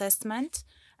this assessment,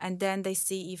 and then they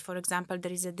see if, for example,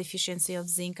 there is a deficiency of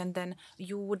zinc, and then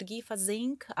you would give a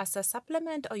zinc as a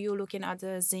supplement, or you're looking at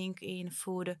the zinc in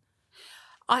food?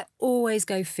 I always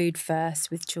go food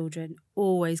first with children,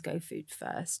 always go food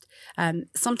first.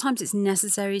 Sometimes it's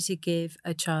necessary to give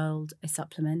a child a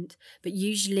supplement, but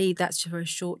usually that's for a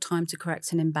short time to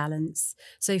correct an imbalance.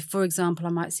 So, for example, I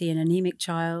might see an anemic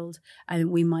child and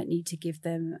we might need to give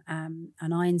them an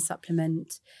iron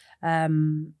supplement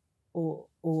or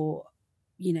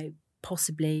you know,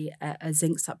 possibly a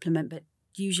zinc supplement, but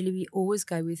usually we always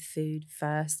go with food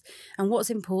first. And what's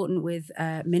important with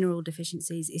mineral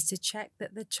deficiencies is to check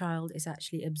that the child is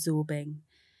actually absorbing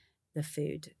the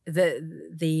food,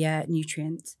 the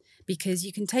nutrient, because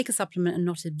you can take a supplement and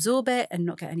not absorb it and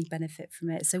not get any benefit from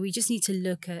it. So we just need to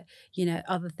look at, you know,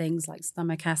 other things like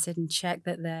stomach acid and check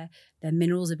that their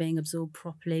minerals are being absorbed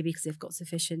properly, because they've got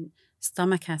sufficient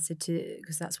stomach acid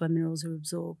because that's where minerals are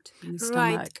absorbed in the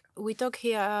stomach. Right. We talk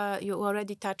here, you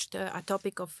already touched a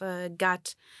topic of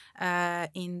gut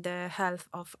in the health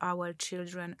of our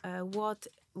children.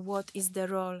 What is the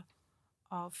role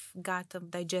of gut,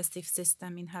 of digestive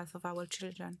system in health of our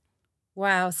children?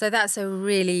 Wow, so that's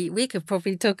we could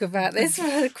probably talk about this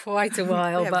for quite a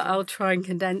while, but I'll try and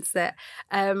condense it.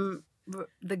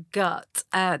 The gut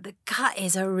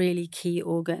is a really key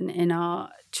organ in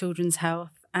our children's health.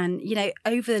 And, you know,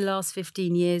 over the last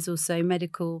 15 years or so,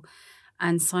 medical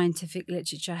and scientific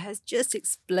literature has just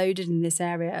exploded in this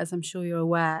area, as I'm sure you're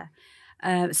aware.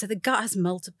 So the gut has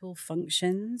multiple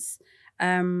functions.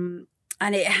 And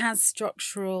it has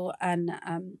structural and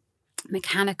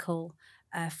mechanical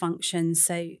functions.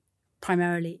 So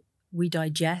primarily we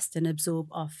digest and absorb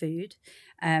our food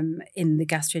in the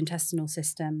gastrointestinal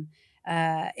system.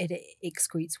 It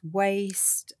excretes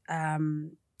waste.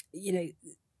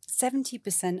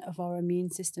 70% of our immune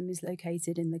system is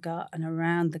located in the gut and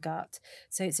around the gut.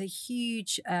 So it's a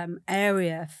huge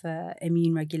area for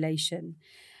immune regulation.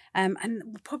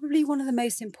 And probably one of the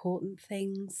most important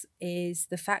things is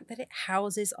the fact that it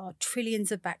houses our trillions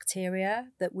of bacteria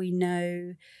that we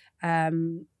know,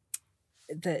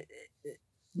 that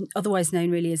otherwise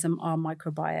known really as our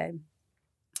microbiome.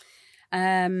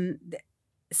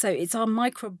 So it's our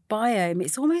microbiome.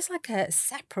 It's almost like a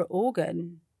separate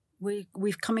organ.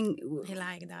 We've coming. I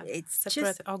like that. It's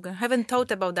separate organ. I haven't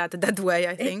thought about that way,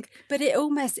 I think. But it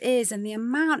almost is. And the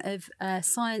amount of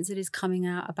science that is coming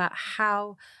out about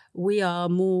how we are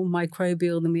more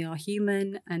microbial than we are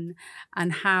human, and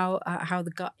how the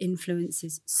gut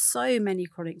influences so many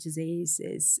chronic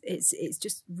diseases. It's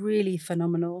just really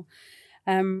phenomenal.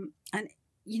 And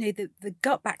the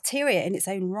gut bacteria in its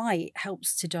own right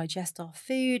helps to digest our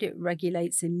food. It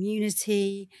regulates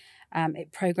immunity.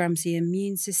 It programs the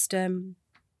immune system,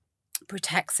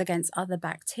 protects against other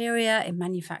bacteria. It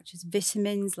manufactures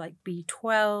vitamins like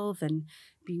B12 and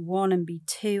B1 and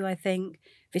B2, I think,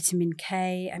 vitamin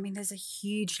K. I mean, there's a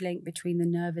huge link between the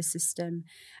nervous system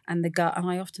and the gut. And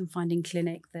I often find in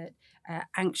clinic that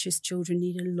anxious children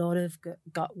need a lot of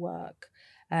gut work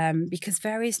because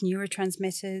various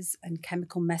neurotransmitters and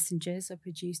chemical messengers are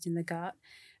produced in the gut.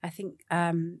 I think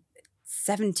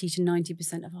 70 to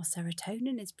 90% of our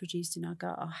serotonin is produced in our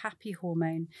gut, our happy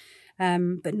hormone.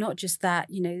 But not just that,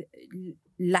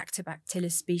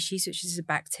 Lactobacillus species, which is a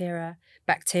bacteria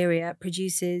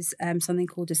produces something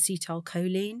called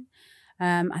acetylcholine.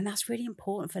 And that's really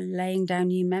important for laying down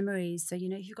new memories. So,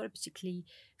 if you've got a particularly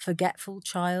forgetful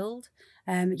child,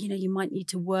 you might need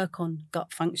to work on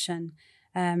gut function.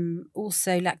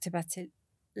 Also,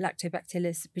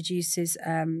 Lactobacillus produces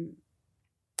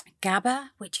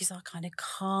GABA, which is our kind of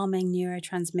calming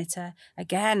neurotransmitter.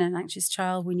 Again, an anxious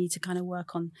child, we need to kind of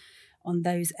work on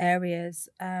those areas.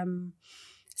 The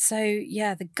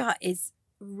gut is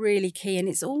really key, and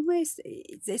it's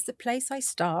the place I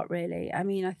start, really. I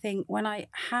mean, I think when I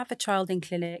have a child in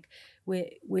clinic, we're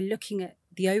looking at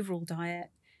the overall diet,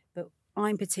 but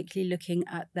I'm particularly looking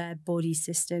at their body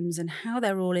systems and how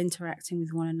they're all interacting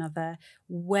with one another,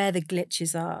 where the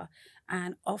glitches are.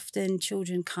 And often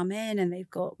children come in and they've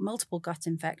got multiple gut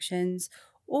infections,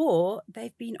 or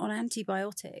they've been on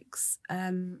antibiotics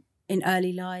in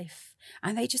early life,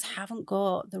 and they just haven't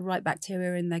got the right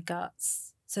bacteria in their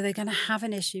guts. So they're going to have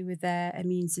an issue with their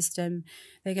immune system.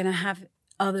 They're going to have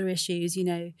other issues,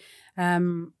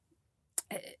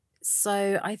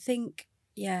 So I think,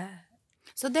 yeah.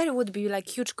 So there would be like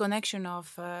huge connection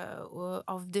of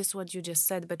this, what you just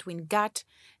said, between gut,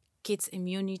 kids'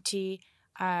 immunity,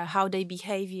 how they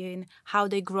behaving, how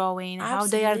they growing, how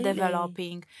they are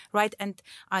developing, right? And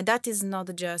that is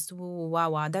not just woo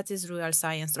wah, that is real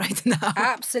science right now.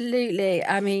 Absolutely.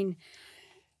 I mean,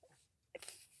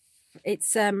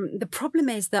 it's the problem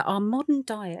is that our modern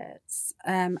diets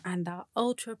and our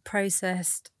ultra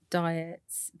processed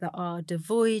diets that are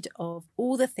devoid of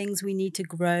all the things we need to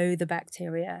grow the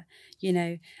bacteria,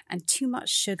 and too much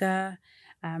sugar,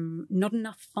 not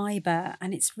enough fiber.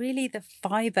 And it's really the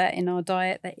fiber in our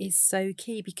diet that is so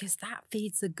key, because that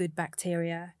feeds the good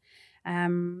bacteria.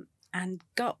 And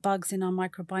gut bugs in our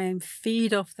microbiome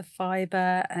feed off the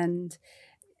fiber, and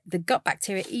the gut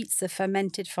bacteria eats the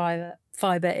fermented fiber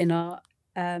in our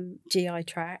GI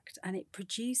tract, and it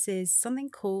produces something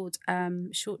called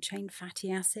short chain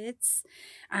fatty acids.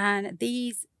 And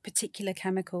these particular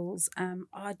chemicals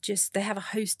they have a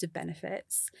host of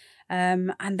benefits,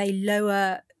 and they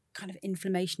lower kind of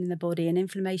inflammation in the body, and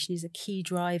inflammation is a key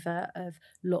driver of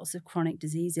lots of chronic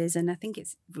diseases. And I think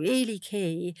it's really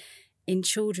key in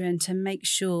children to make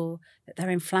sure that their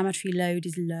inflammatory load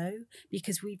is low,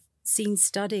 because we've seen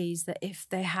studies that if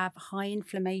they have high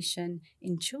inflammation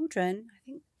in children, I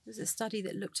think there's a study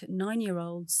that looked at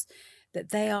 9-year-olds, that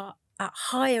they are at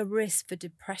higher risk for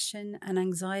depression and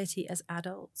anxiety as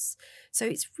adults. So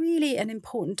it's really an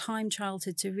important time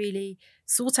childhood to really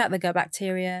sort out the gut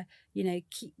bacteria,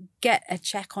 get a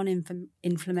check on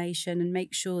inflammation, and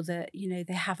make sure that,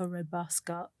 they have a robust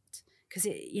gut, because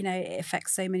it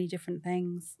affects so many different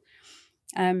things.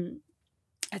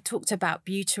 I talked about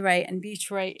butyrate, and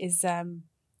butyrate is a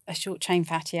short-chain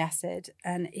fatty acid,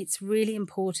 and it's really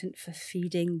important for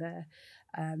feeding the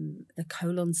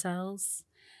colon cells,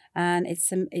 and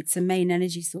it's a main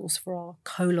energy source for our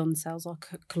colon cells, our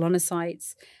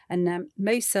colonocytes. And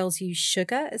most cells use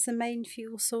sugar as a main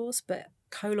fuel source, but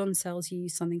colon cells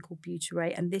use something called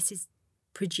butyrate, and this is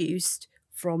produced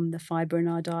from the fiber in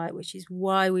our diet, which is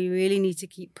why we really need to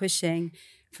keep pushing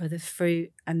for the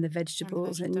fruit and the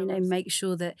vegetables, and make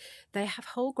sure that they have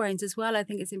whole grains as well. I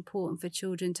think it's important for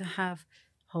children to have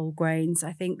whole grains.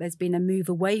 I think there's been a move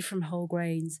away from whole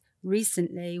grains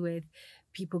recently, with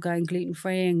people going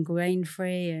gluten-free and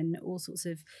grain-free and all sorts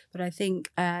of, but I think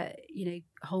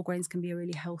whole grains can be a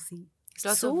really healthy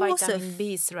source of vitamin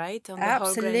B's, right? On the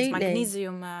whole grains,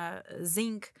 magnesium,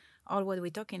 zinc, all what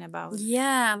we're talking about.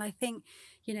 Yeah, and I think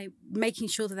making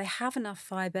sure that they have enough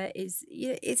fiber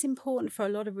it's important for a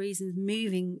lot of reasons.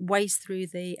 Moving waste through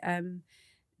the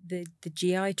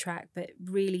GI tract, but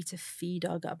really to feed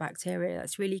our gut bacteria,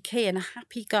 that's really key. And a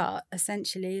happy gut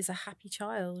essentially is a happy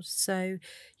child. So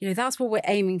that's what we're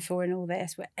aiming for in all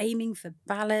this. We're aiming for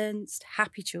balanced,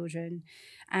 happy children.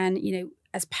 And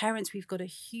as parents, we've got a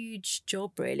huge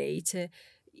job really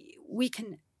we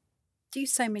can do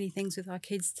so many things with our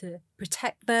kids to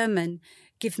protect them and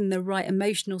give them the right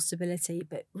emotional stability.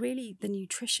 But really, the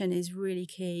nutrition is really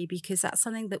key, because that's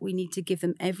something that we need to give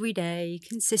them every day,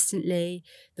 consistently,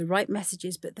 the right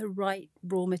messages, but the right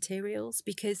raw materials.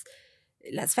 Because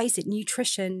let's face it,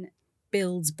 nutrition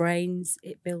builds brains,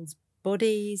 it builds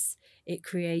bodies, it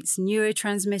creates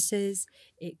neurotransmitters,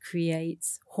 it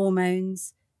creates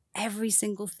hormones. Every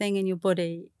single thing in your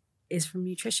body is from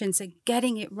nutrition. So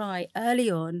getting it right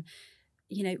early on,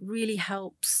 really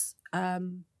helps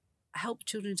help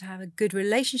children to have a good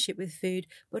relationship with food,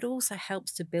 but also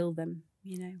helps to build them.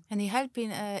 And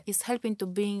it is helping to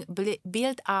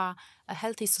build a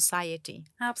healthy society.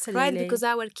 Absolutely. Right? Because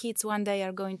our kids one day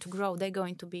are going to grow. They're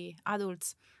going to be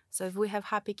adults. So if we have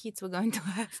happy kids, we're going to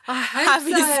have a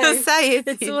happy society.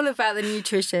 It's all about the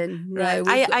nutrition. Right.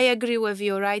 I agree with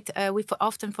you, right? We're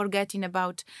often forgetting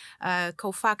about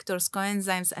cofactors,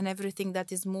 coenzymes, and everything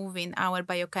that is moving our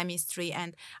biochemistry,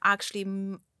 and actually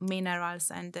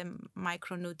minerals and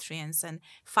micronutrients and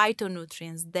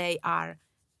phytonutrients. They are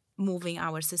moving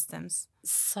our systems.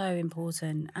 So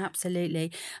important,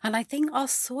 absolutely. And I think our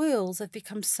soils have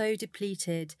become so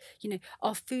depleted.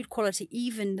 Our food quality,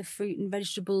 even the fruit and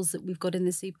vegetables that we've got in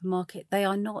the supermarket, they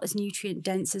are not as nutrient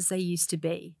dense as they used to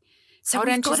be. So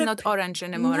orange is not orange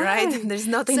anymore, no. Right? There's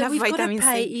not enough vitamin C. So we've got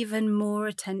to pay even more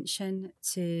attention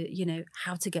to,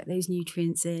 how to get those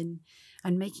nutrients in,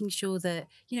 and making sure that,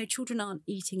 children aren't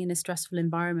eating in a stressful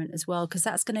environment as well, because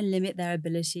that's going to limit their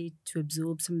ability to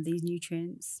absorb some of these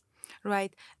nutrients.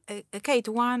 Right. Kate,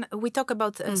 we talk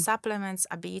about supplements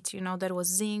a bit. There was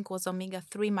zinc, was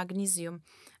omega-3, magnesium,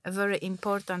 a very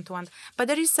important one. But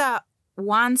there is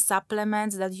one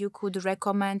supplement that you could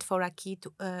recommend for a kid.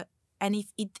 And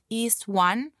if it is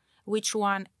one, which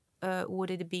one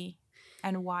would it be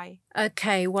and why?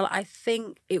 Okay, well, I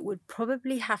think it would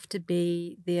probably have to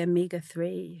be the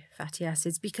omega-3 fatty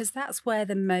acids, because that's where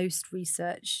the most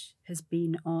research has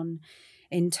been on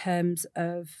in terms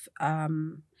of,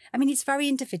 it's very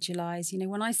individualized.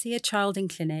 When I see a child in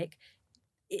clinic,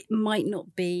 it might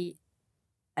not be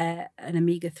an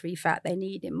omega-3 fat they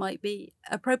need. It might be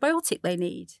a probiotic they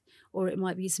need, or it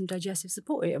might be some digestive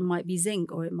support, or it might be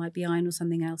zinc, or it might be iron or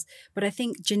something else. But I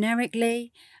think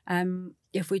generically,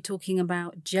 if we're talking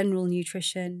about general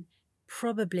nutrition,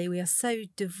 probably we are so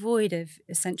devoid of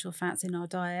essential fats in our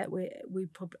diet.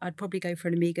 I'd probably go for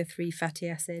an omega-3 fatty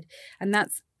acid, and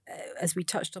that's, as we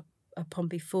touched upon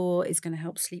before, is going to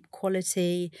help sleep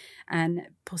quality and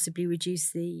possibly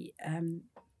reduce the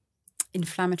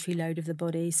inflammatory load of the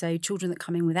body. So children that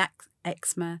come in with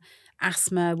eczema,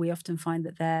 asthma, we often find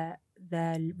that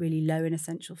they're really low in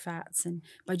essential fats, and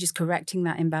by just correcting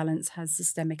that imbalance has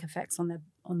systemic effects on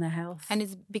their health. And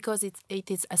it's because it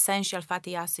is essential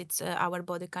fatty acids, our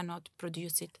body cannot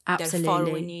produce it. Absolutely.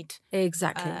 Therefore, we need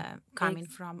coming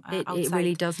from outside. It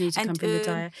really does need to come from the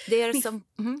diet. There are some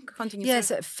continue.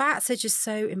 Yes, fats are just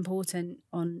so important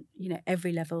on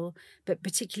every level, but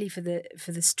particularly for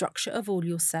the structure of all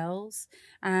your cells.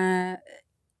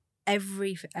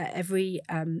 Every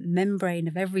membrane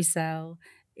of every cell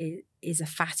is a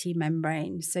fatty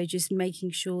membrane. So just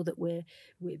making sure that we're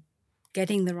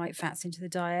getting the right fats into the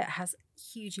diet has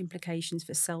huge implications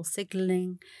for cell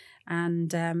signaling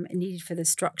and needed for the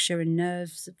structure and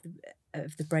nerves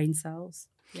of the brain cells.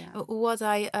 Yeah. What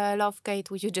I love, Kate,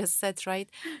 what you just said, right,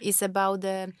 is about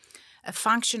the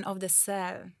function of the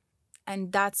cell.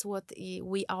 And that's what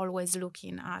we always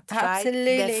looking at, right?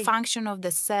 Absolutely. The function of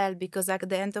the cell, because at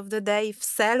the end of the day, if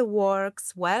cell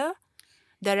works well,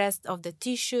 the rest of the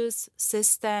tissues,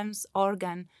 systems,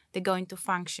 organ, they're going to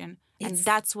function. And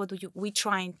that's what we're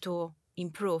trying to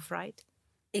improve, right?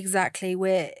 Exactly.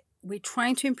 We're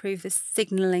trying to improve the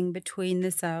signaling between the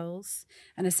cells,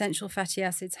 and essential fatty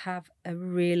acids have a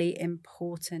really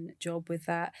important job with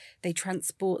that. They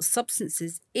transport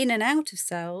substances in and out of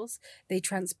cells. They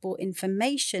transport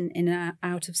information in and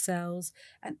out of cells,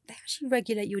 and they actually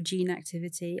regulate your gene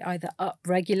activity, either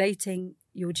up-regulating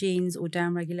your genes or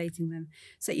down-regulating them.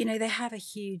 So, they have a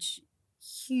huge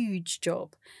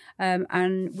job,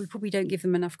 and we probably don't give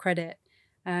them enough credit.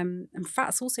 And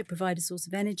fats also provide a source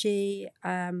of energy,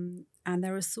 and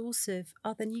they're a source of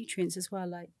other nutrients as well,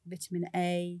 like vitamin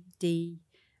A, D,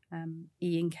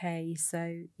 E and K.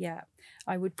 So yeah,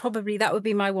 that would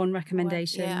be my one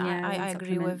recommendation. I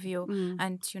agree with you.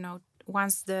 And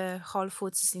once the whole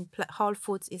foods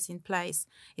is in place,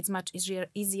 it's much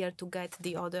easier to get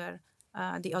the other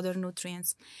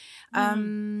nutrients.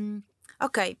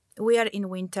 Okay, we are in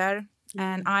winter.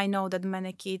 And I know that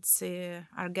many kids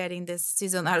are getting this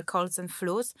seasonal colds and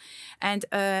flus. And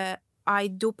I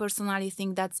do personally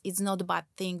think that it's not a bad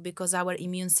thing because our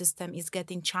immune system is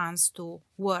getting chance to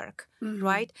work,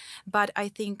 right? But I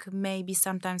think maybe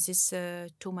sometimes it's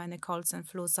too many colds and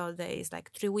flus all day. It's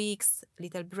like 3 weeks,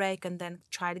 little break, and then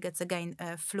child gets again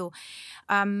flu.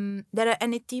 There are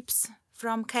any tips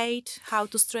from Kate how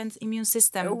to strengthen immune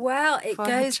system? Well, it for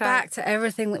goes child? back to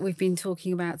everything that we've been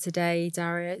talking about today,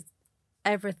 Daria.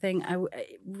 Everything.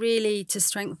 Really, to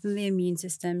strengthen the immune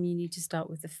system, you need to start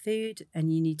with the food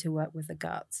and you need to work with the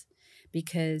gut,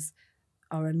 because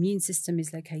our immune system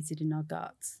is located in our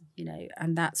gut,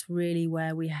 and that's really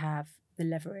where we have the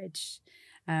leverage.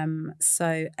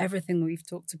 So everything we've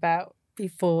talked about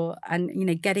before, and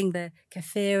getting the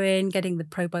kefir in, getting the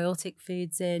probiotic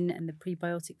foods in and the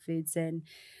prebiotic foods in.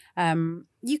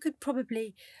 You could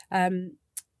probably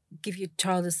give your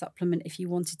child a supplement if you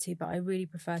wanted to, but I really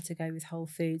prefer to go with whole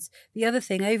foods. The other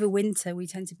thing, over winter, we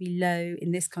tend to be low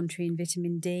in this country in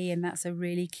vitamin D, and that's a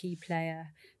really key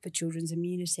player for children's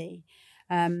immunity.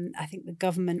 I think the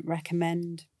government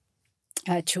recommend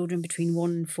children between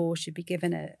 1 and 4 should be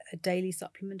given a daily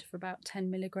supplement of about 10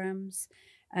 milligrams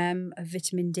of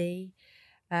vitamin D.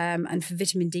 And for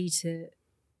vitamin D to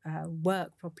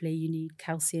work properly, you need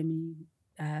calcium,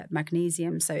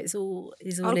 magnesium, so it's all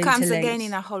comes interlinked. again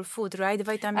in a whole food, right?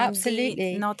 Vitamin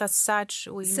Absolutely. D, not as such.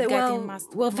 We So,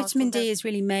 get vitamin D is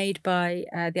really made by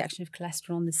the action of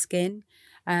cholesterol on the skin.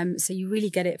 So you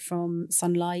really get it from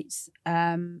sunlight,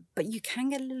 but you can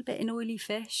get a little bit in oily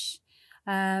fish,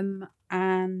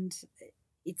 and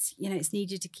it's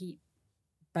needed to keep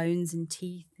bones and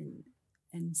teeth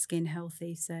and skin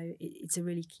healthy. So it's a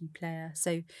really key player.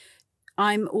 So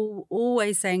I'm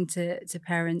always saying to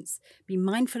parents, be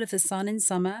mindful of the sun in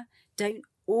summer. Don't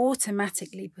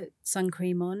automatically put sun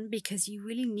cream on, because you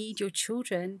really need your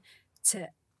children to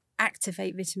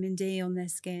activate vitamin D on their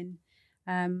skin,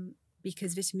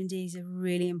 because vitamin D is a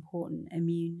really important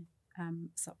immune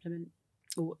supplement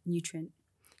or nutrient.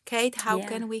 Kate, how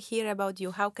can we hear about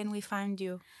you? How can we find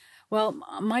you? Well,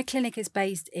 my clinic is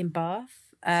based in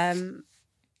Bath, and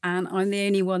I'm the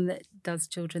only one that does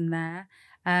children there.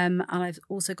 And I've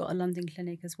also got a London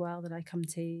clinic as well that I come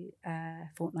to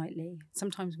fortnightly,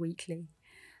 sometimes weekly.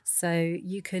 So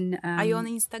you can... Are you on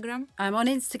Instagram? I'm on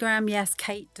Instagram, yes,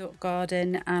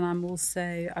 kate.garden. And I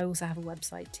also have a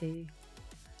website too.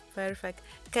 Perfect.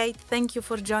 Kate, thank you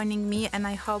for joining me, and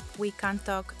I hope we can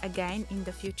talk again in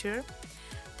the future.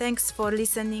 Thanks for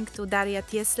listening to Daria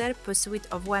Tiesler Pursuit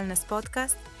of Wellness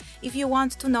podcast. If you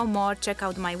want to know more, check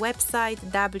out my website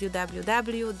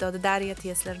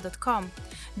www.dariatiesler.com.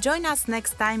 Join us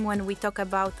next time when we talk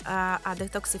about a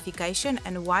detoxification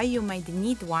and why you might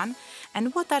need one,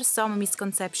 and what are some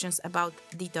misconceptions about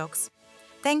detox.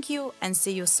 Thank you and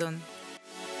see you soon.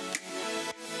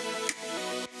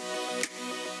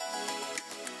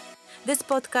 This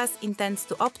podcast intends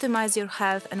to optimize your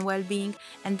health and well-being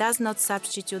and does not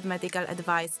substitute medical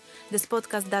advice. This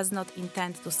podcast does not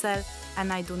intend to sell,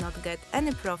 and I do not get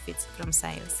any profits from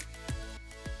sales.